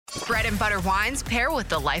Bread and Butter wines pair with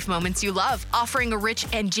the life moments you love, offering a rich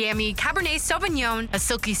and jammy Cabernet Sauvignon, a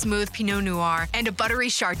silky smooth Pinot Noir, and a buttery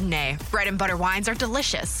Chardonnay. Bread and Butter wines are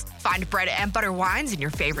delicious. Find Bread and Butter wines in your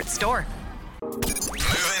favorite store. Moving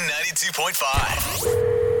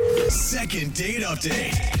 92.5. Second date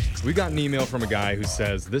update. We got an email from a guy who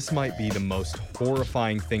says this might be the most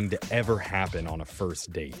horrifying thing to ever happen on a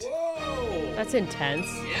first date. Whoa. That's intense.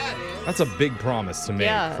 Yeah, dude. That's a big promise to make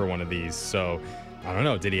Yeah. for one of these. So, I don't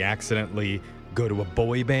know. Did he accidentally go to a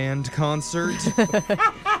boy band concert?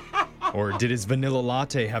 Or did his vanilla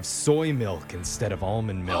latte have soy milk instead of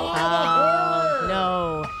almond milk?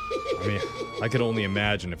 No. I mean, I could only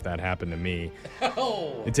imagine if that happened to me.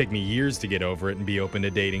 Oh. It'd take me years to get over it and be open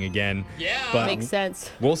to dating again. Yeah. But Makes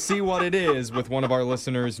sense. we'll see what it is with one of our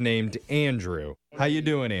listeners named Andrew. How you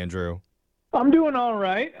doing, Andrew? I'm doing all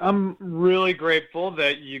right. I'm really grateful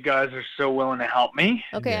that you guys are so willing to help me.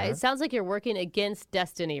 Okay, Yeah. it sounds like you're working against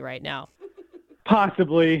destiny right now.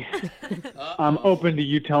 Possibly. I'm open to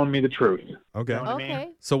you telling me the truth. Okay. what I mean? Okay.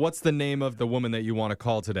 So what's the name of the woman that you want to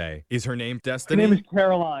call today? Is her name Her Destiny? name is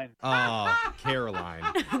Caroline. Oh, Caroline.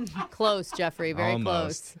 Close, Jeffrey. Very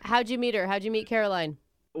Almost. close. How'd you meet her? How'd you meet Caroline?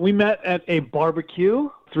 We met at a barbecue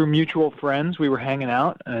through mutual friends. We were hanging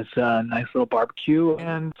out, and it's a nice little barbecue.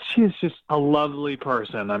 And she's just a lovely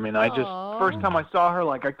person. I mean, Aw. first time I saw her,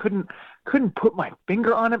 like I couldn't put my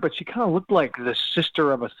finger on it, but she kind of looked like the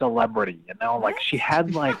sister of a celebrity, you know? Like she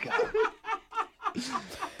had like...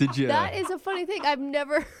 Did you That is a funny thing. I've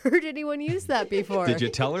never heard anyone use that before. Did you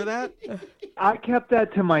tell her that? I kept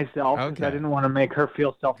that to myself because Okay. I didn't want to make her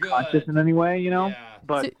feel self-conscious Good. in any way, you know? Yeah.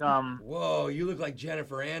 But Whoa, you look like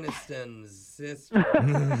Jennifer Aniston's sister.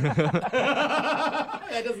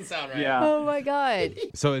 That doesn't sound right. yeah. Oh my God.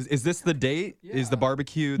 So is this the date? Is the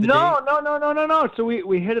barbecue the No. date? So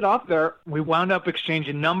we hit it off there. We wound up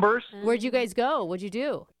exchanging numbers. Where'd you guys go? What'd you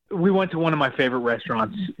do? We went to one of my favorite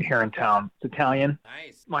restaurants here in town. It's Italian.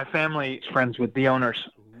 Nice. My family's friends with the owners.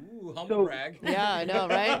 Ooh, humble So- brag. Yeah, I know,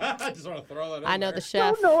 right? I just want to throw that in I know there. the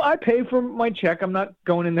chef. No, I pay for my check. I'm not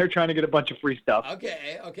going in there trying to get a bunch of free stuff.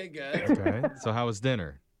 Okay, good. Okay. So how was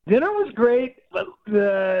dinner? Dinner was great, but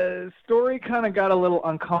the story kind of got a little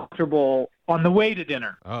uncomfortable on the way to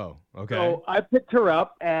dinner. Oh, okay. So I picked her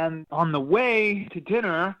up, and on the way to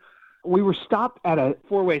dinner, we were stopped at a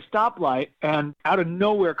four-way stoplight, and out of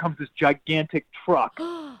nowhere comes this gigantic truck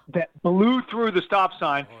that blew through the stop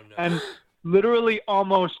sign Oh, no. and literally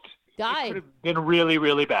almost it could Died. have been really,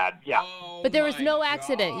 really bad. Yeah. Oh, But there was my no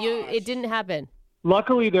accident. gosh. It didn't happen.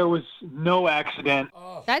 Luckily, there was no accident.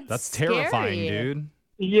 Oh. That's terrifying, scary. dude.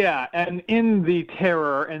 Yeah, and in the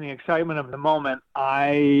terror and the excitement of the moment,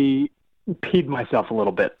 I peed myself a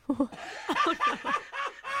little bit.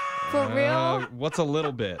 For real? What's a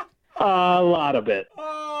little bit? A lot of it. Oh,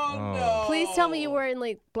 Oh. no. Please tell me you were in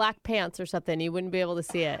like black pants or something. You wouldn't be able to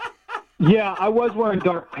see it. Yeah, I was wearing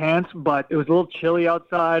dark pants, but it was a little chilly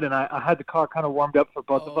outside, and I had the car kind of warmed up for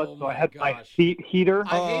both of us, Oh, so I my had my gosh. seat heater.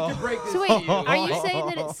 I hate to break this So to wait, you. are you saying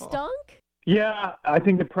that it stunk? Yeah, I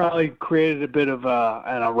think it probably created a bit of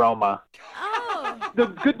an aroma. Oh. The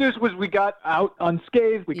good news was we got out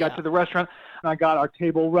unscathed. We Yeah. got to the restaurant, and I got our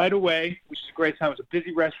table right away, which is a great time. It was a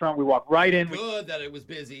busy restaurant. We walked right in. Good that it was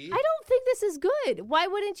busy. I don't think this is good. Why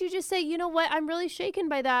wouldn't you just say, you know what? I'm really shaken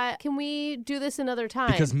by that. Can we do this another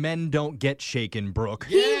time? Because men don't get shaken, Brooke.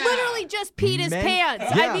 he Yeah. literally just peed his Men- pants.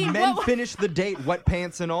 Yeah, I mean, men what? finish the date wet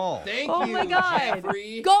pants and all. Thank Oh you, my God.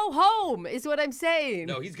 Jeffrey. Go home is what I'm saying.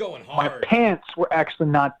 No, he's going My hard. pants were actually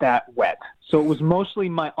not that wet, so it was mostly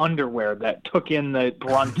my underwear that took in the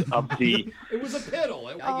brunt of the... It was a piddle.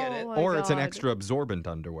 I get it. Oh my Or it's an God. extra absorbent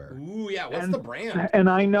underwear. Ooh, yeah. What's And- the brand? And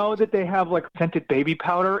I know that they have like scented baby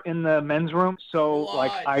powder in the men's room, so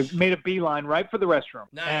like I Clutch. made a beeline right for the restroom.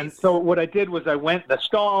 Nice. And so what I did was I went in the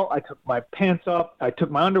stall, I took my pants off, I took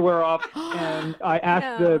my underwear off, and I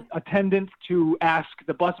asked No. the attendant to ask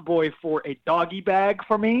the busboy for a doggy bag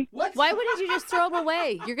for me. What? Why wouldn't you just throw them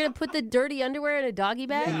away? You're going to put the dirty underwear in a doggy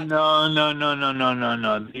bag? Yeah.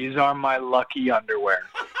 No. These are my lucky underwear.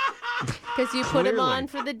 Because you put them Clearly. on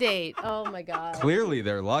for the date. Oh my God. Clearly,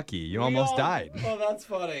 they're lucky. You almost died. Oh, that's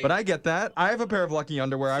funny. But I get that. I have a pair of lucky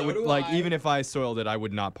underwear. I So would do like, I. even if I soiled it, I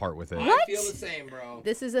would not part with it. I What? feel the same, bro.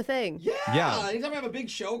 This is a thing. Yeah. Anytime I have a big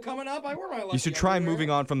show coming up, I wear my lucky You should try underwear. moving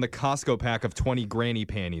on from the Costco pack of 20 granny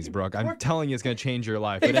panties, Brooke. I'm telling you, it's going to change your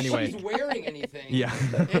life. But If anyway, she's wearing anything. Yeah.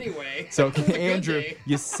 Anyway. so it's a good Andrew, day.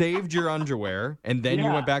 you saved your underwear and then you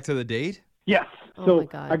Yeah. went back to the date? Yes. Oh So my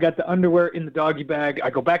God. I got the underwear in the doggy bag. I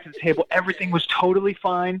go back to the table. Everything was totally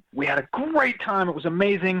fine. We had a great time. It was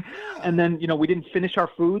amazing. And then, we didn't finish our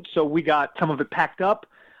food, so we got some of it packed up.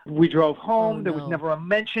 We drove home. Oh, There was no. never a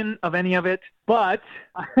mention of any of it. But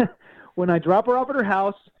when I drop her off at her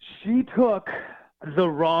house, she took the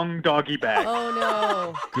wrong doggy bag. Oh,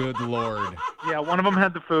 no. Good Lord. Yeah, one of them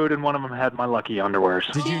had the food and one of them had my lucky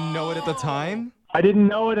underwears. Did you know it at the time? I didn't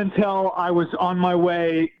know it until I was on my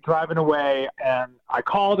way, driving away, and I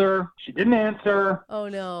called her. She didn't answer. Oh,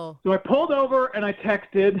 no. So I pulled over and I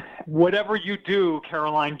texted, "Whatever you do,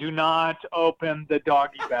 Caroline, do not open the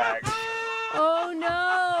doggy bag." Oh,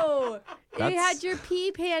 no. You That's- had your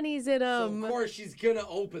pee panties in So them. of course she's gonna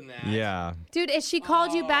open that. Yeah. Dude, has she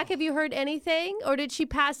called you back? Have you heard anything? Or did she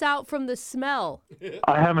pass out from the smell?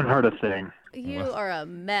 I haven't heard a thing. You are a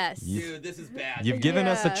mess. Dude, this is bad. You've given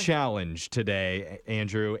us a Yeah. challenge today,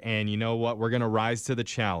 Andrew, and you know what? We're going to rise to the Oh,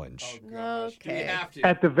 challenge. gosh. Do we Okay. have to?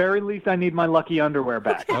 At the very least, I need my lucky underwear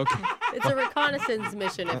back. Okay. It's a reconnaissance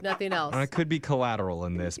mission, if nothing else. I could be collateral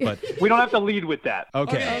in this, but We don't have to lead with that.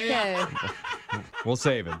 okay. Okay. We'll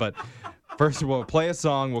save it. But first, we'll play a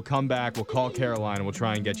song. We'll come back. We'll call Caroline. And we'll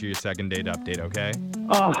try and get you your second date update, okay?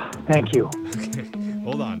 Oh, thank you.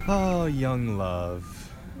 Hold on. Oh, young love.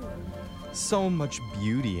 So much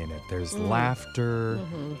beauty in it. There's laughter,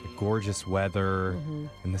 the gorgeous weather,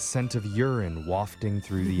 and the scent of urine wafting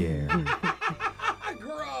through the air. And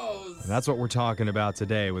Gross. that's what we're talking about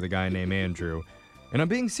today with a guy named Andrew. And I'm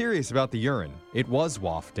being serious about the urine. It was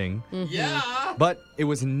wafting, Yeah. but it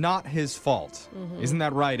was not his fault. Isn't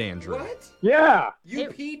that right, Andrew? What? Yeah. You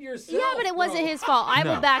It- peed yourself. Yeah, but it wasn't bro. his fault. I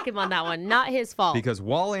No. will back him on that one. Not his fault. Because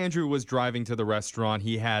while Andrew was driving to the restaurant,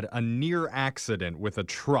 he had a near accident with a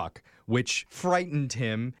truck, which frightened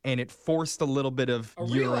him and it forced a little bit of A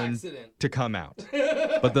real urine accident. to come out.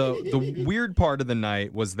 But the weird part of the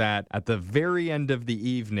night was that at the very end of the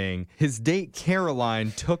evening, his date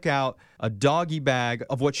Caroline took out a doggy bag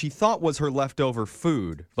of what she thought was her leftover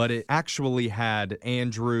food, but it actually had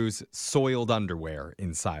Andrew's soiled underwear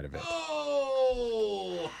inside of it.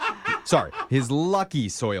 Oh. Sorry, his lucky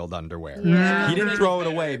soiled underwear. Yeah. He didn't throw it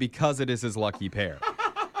away because it is his lucky pair.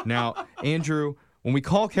 Now, Andrew, when we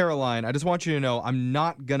call Caroline, I just want you to know I'm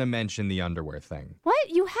not going to mention the underwear thing. What?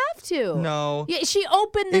 You have to. No. Yeah, she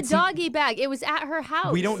opened the It's- doggy bag. It was at her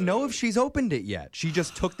house. We don't know if she's opened it yet. She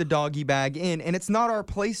just took the doggy bag in, and it's not our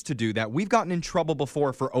place to do that. We've gotten in trouble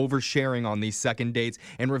before for oversharing on these second dates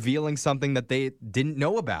and revealing something that they didn't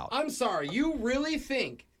know about. I'm sorry. You really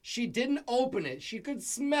think she didn't open it? She could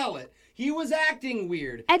smell it. He was acting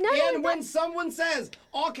weird. And not only when someone says,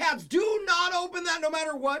 all caps, do not open that no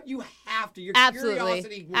matter what, you have to. Your Absolutely.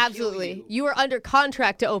 curiosity will Absolutely. kill You were under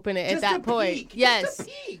contract to open it Just at that a point. peek. Yes. Just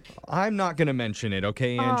a peek. I'm not going to mention it,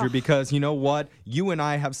 okay, Andrew, because you know what? You and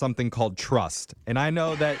I have something called trust. And I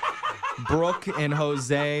know that Brooke and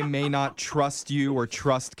Jose may not trust you or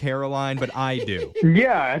trust Caroline, but I do.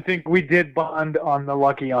 Yeah, I think we did bond on the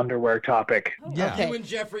lucky underwear topic. Yeah. Okay. You and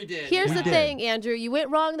Jeffrey did. Here's We the did. thing, Andrew. You went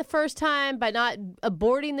wrong the first time by not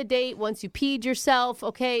aborting the date once you peed yourself.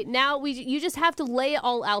 Okay, now you just have to lay it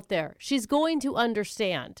all out there. She's going to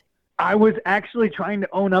understand. I was actually trying to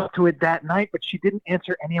own up to it that night, but she didn't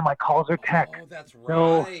answer any of my calls or texts. Oh, that's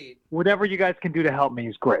So right. whatever you guys can do to help me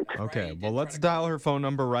is great. Okay, Right, well, did let's try to dial her phone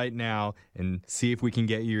number right now and see if we can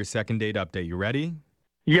get you your second date update. You ready?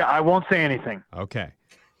 Yeah, I won't say anything. Okay.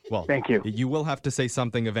 Well, Thank you. You will have to say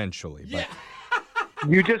something eventually, but Yeah.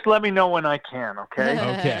 You just let me know when I can, okay?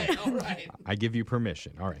 okay. All right. I give you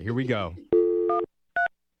permission. All right, here we go.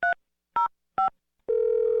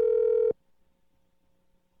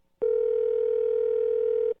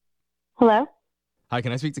 Hello, Hi,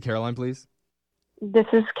 can I speak to Caroline, please? this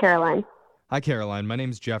is Caroline. Hi, Caroline. My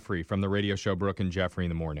name's Jeffrey from the radio show Brooke and Jeffrey in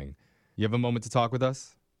the Morning. You have a moment to talk with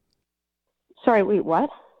us? Sorry, wait, what?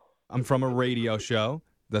 I'm from a radio show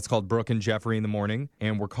that's called Brooke and Jeffrey in the Morning,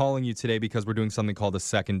 and we're calling you today because we're doing something called a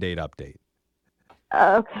second date update.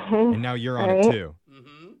 Okay. And now you're on it Alright. too,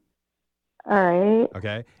 All right.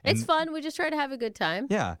 okay? It's And- fun. We just try to have a good time.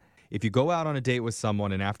 Yeah. If you go out on a date with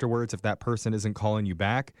someone and afterwards, if that person isn't calling you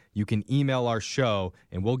back, you can email our show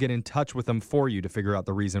and we'll get in touch with them for you to figure out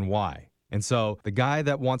the reason why. And so the guy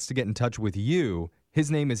that wants to get in touch with you, his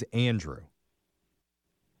name is Andrew.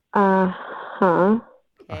 Huh.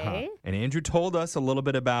 Okay. And Andrew told us a little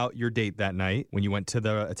bit about your date that night when you went to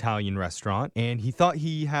the Italian restaurant. And he thought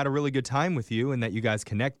he had a really good time with you and that you guys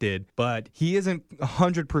connected, but he isn't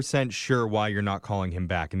 100% sure why you're not calling him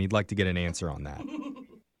back. And he'd like to get an answer on that.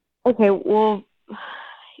 Okay, well,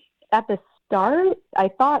 at the start, I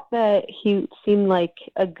thought that he seemed like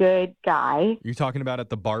a good guy. You're talking about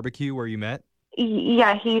at the barbecue where you met?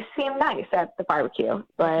 Yeah, he seemed nice at the barbecue,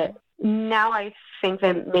 but Now I think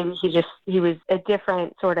that maybe he was a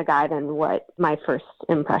different sort of guy than what my first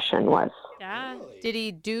impression was. Yeah. Did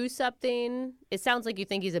he do something? It sounds like you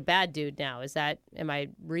think he's a bad dude now. Am I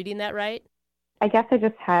reading that right? I guess I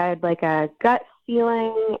just had like a gut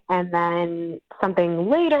feeling, and then something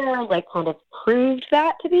later like kind of proved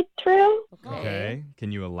that to be true. Okay.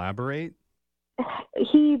 Can you elaborate?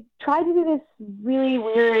 He tried to do this really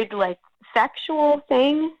weird like sexual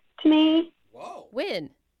thing to me. Whoa. When?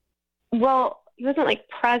 Well, he wasn't like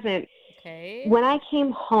present. Okay. When I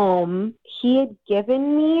came home, he had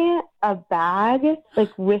given me a bag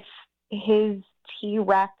like with his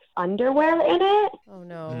T-Rex underwear in it. Oh,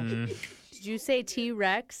 no. Did you say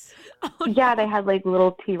T-Rex? Yeah, they had like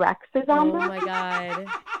little T-Rexes on Oh, them. my God.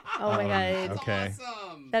 Oh, my God. Okay.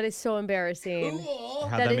 Awesome. That is so embarrassing. Cool.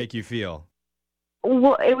 How'd that make you feel?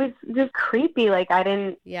 Well, it was just creepy. Like I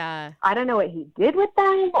don't know what he did with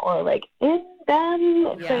them or like in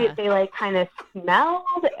them. Yeah. So they like kind of smelled,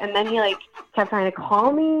 and then he like kept trying to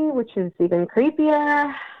call me, which is even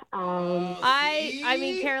creepier. I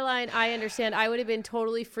mean, Caroline, I understand. I would have been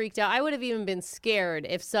totally freaked out. I would have even been scared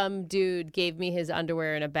if some dude gave me his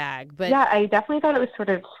underwear in a bag. But yeah, I definitely thought it was sort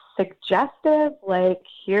of suggestive. Like,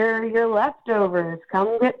 here are your leftovers.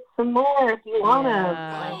 Come get some more if you want them.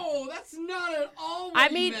 Oh, that's not at all what I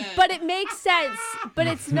he mean, meant. but it makes sense. But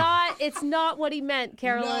it's not what he meant,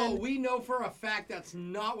 Caroline. No, we know for a fact that's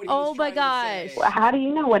not what he Oh was my trying to say. gosh. How do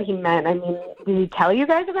you know what he meant? I mean, did he tell you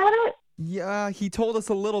guys about it? Yeah, he told us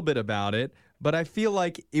a little bit about it, but I feel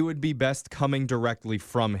like it would be best coming directly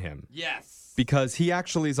from him. Yes. Because he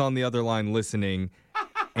actually is on the other line listening,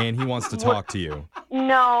 and he wants to talk to you.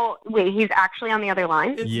 No, wait, he's actually on the other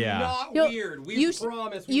line? It's Yeah. not No, weird. We you-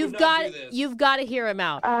 promise we You've would got not do this. you've got to hear him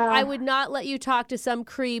out. I would not let you talk to some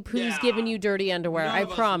creep who's Yeah. giving you dirty underwear. None I of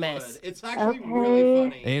us promise. would. It's actually Okay. really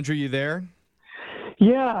funny. Andrew, you there?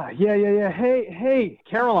 Yeah. Hey,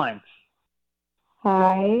 Caroline.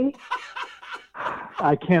 Hi.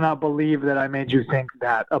 I cannot believe that I made you think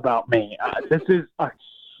that about me. This is a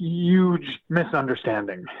huge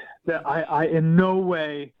misunderstanding. That I in no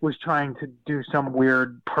way was trying to do some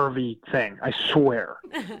weird pervy thing. I swear.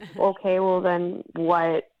 Okay, well then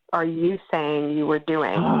what are you saying you were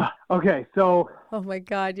doing? Okay, so Oh my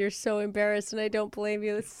God, you're so embarrassed, and I don't blame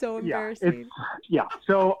you. It's so yeah, embarrassing.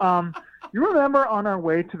 So you remember on our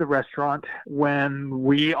way to the restaurant when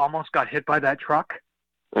we almost got hit by that truck?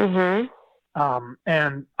 Mm-hmm.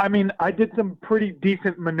 And I mean, I did some pretty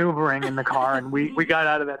decent maneuvering in the car, and we got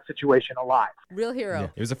out of that situation alive. Real hero. Yeah.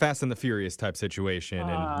 It was a Fast and the Furious type situation,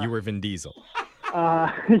 and you were Vin Diesel.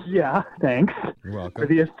 Yeah, thanks You're for welcome.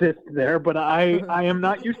 the assist there, but I am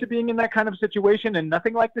not used to being in that kind of situation, and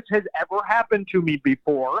nothing like this has ever happened to me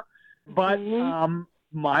before. But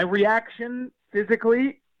my reaction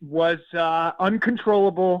physically was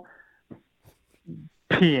uncontrollable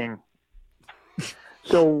peeing.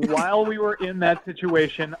 So while we were in that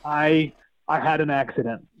situation, I had an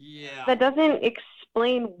accident. Yeah. That doesn't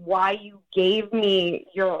explain why you gave me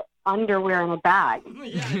your underwear in a bag.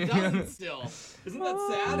 Yeah, it doesn't still. Isn't that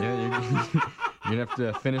sad? Yeah, you're going to have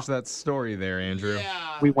to finish that story there, Andrew.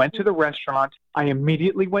 Yeah. We went to the restaurant. I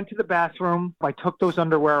immediately went to the bathroom. I took those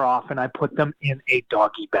underwear off and I put them in a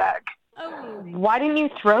doggy bag. Why didn't you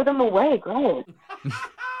throw them away? Great.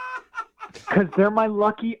 Because they're my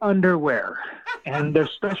lucky underwear. And they're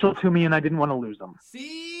special to me and I didn't want to lose them.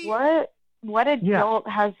 See? What adult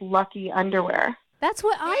has lucky underwear? That's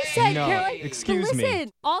what I said, No, Caroline. excuse but me.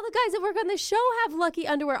 listen, all the guys that work on this show have lucky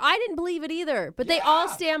underwear. I didn't believe it either, but they all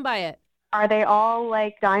stand by it. Are they all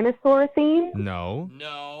like dinosaur themed? No.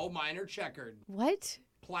 No, mine are checkered. What?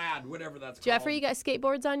 Plaid, whatever that's called. Jeffrey, you got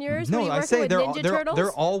skateboards on yours? Were No, you I working say with Ninja Turtles?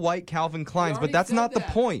 they're all white Calvin Kleins, but already that's said not the that.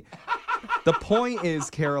 point. The point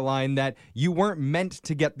is, Caroline, that you weren't meant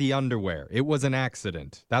to get the underwear. It was an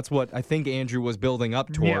accident. That's what I think Andrew was building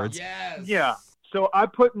up towards. Yes. Yeah. So I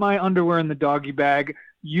put my underwear in the doggy bag.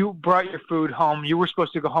 You brought your food home. You were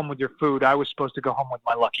supposed to go home with your food. I was supposed to go home with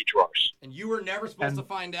my lucky drawers. And you were never supposed to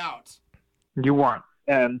find out. You weren't.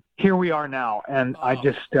 And here we are now. And I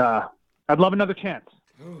just, I'd love another chance.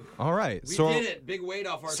 All right. We so did it. Big weight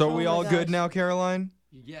off our so shoulders. we all good now, Caroline?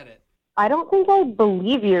 You get it. I don't think I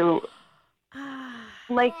believe you.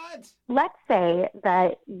 Like, What? let's say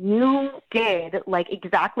that you did like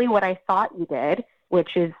exactly what I thought you did,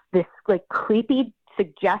 which is this like creepy,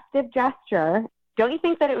 suggestive gesture. Don't you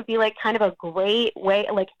think that it would be like kind of a great way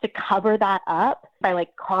like to cover that up by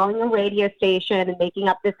like calling a radio station and making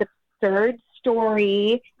up this absurd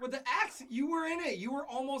story? With the You were in it. You were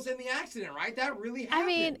almost in the accident, right? That really happened. I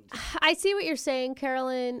mean, I see what you're saying,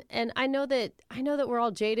 Carolyn, and I know that we're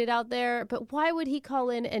all jaded out there, but why would he call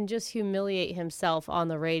in and just humiliate himself on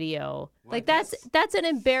the radio? Well, Like that's an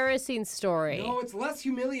embarrassing story. No, it's less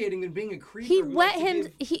humiliating than being a creeper. He who wet likes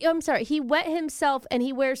to give- he wet himself and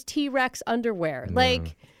he wears T-Rex underwear.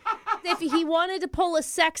 Like if he wanted to pull a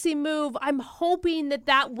sexy move, I'm hoping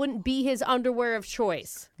that wouldn't be his underwear of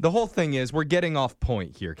choice. The whole thing is we're getting off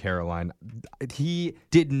point here, Caroline. He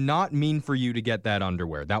did not mean for you to get that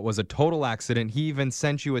underwear. That was a total accident. He even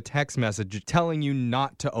sent you a text message telling you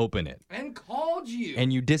not to open it. And called you.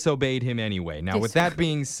 And you disobeyed him anyway. Now, with that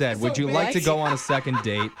being said, would you like to go on a second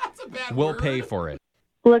date? That's a bad We'll word. pay for it.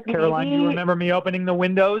 Look, Caroline, do you remember me opening the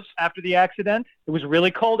windows after the accident? It was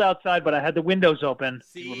really cold outside, but I had the windows open.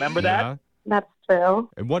 Do you remember that? Yeah. That's true.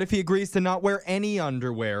 And what if he agrees to not wear any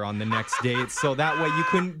underwear on the next date so that way you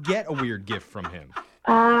couldn't get a weird gift from him?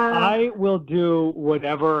 I will do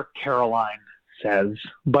whatever Caroline says,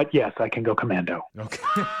 but yes, I can go commando. Okay.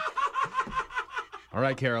 All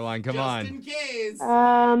right, Caroline, come Just on. in case.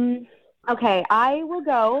 Okay, I will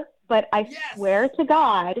go, but I Yes. swear to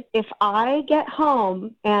God, if I get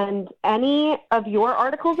home and any of your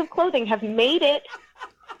articles of clothing have made it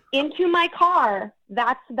into my car,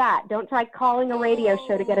 that's that. Don't try calling a radio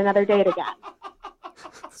show to get another date again.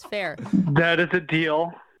 It's fair. That is a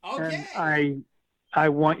deal. Okay. And I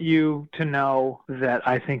want you to know that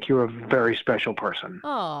I think you're a very special person.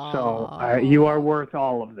 Oh. So you are worth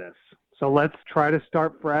all of this. So let's try to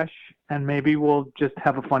start fresh, and maybe we'll just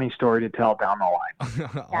have a funny story to tell down the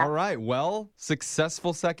line. All right. Well,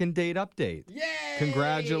 successful second date update. Yay!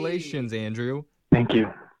 Congratulations, Andrew. Thank you.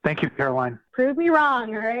 Thank you, Caroline. Prove me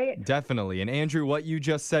wrong, all right? Definitely. And Andrew, what you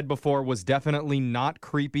just said before was definitely not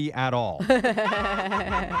creepy at all.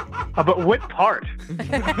 But what part?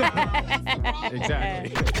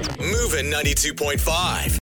 Exactly. Moving 92.5.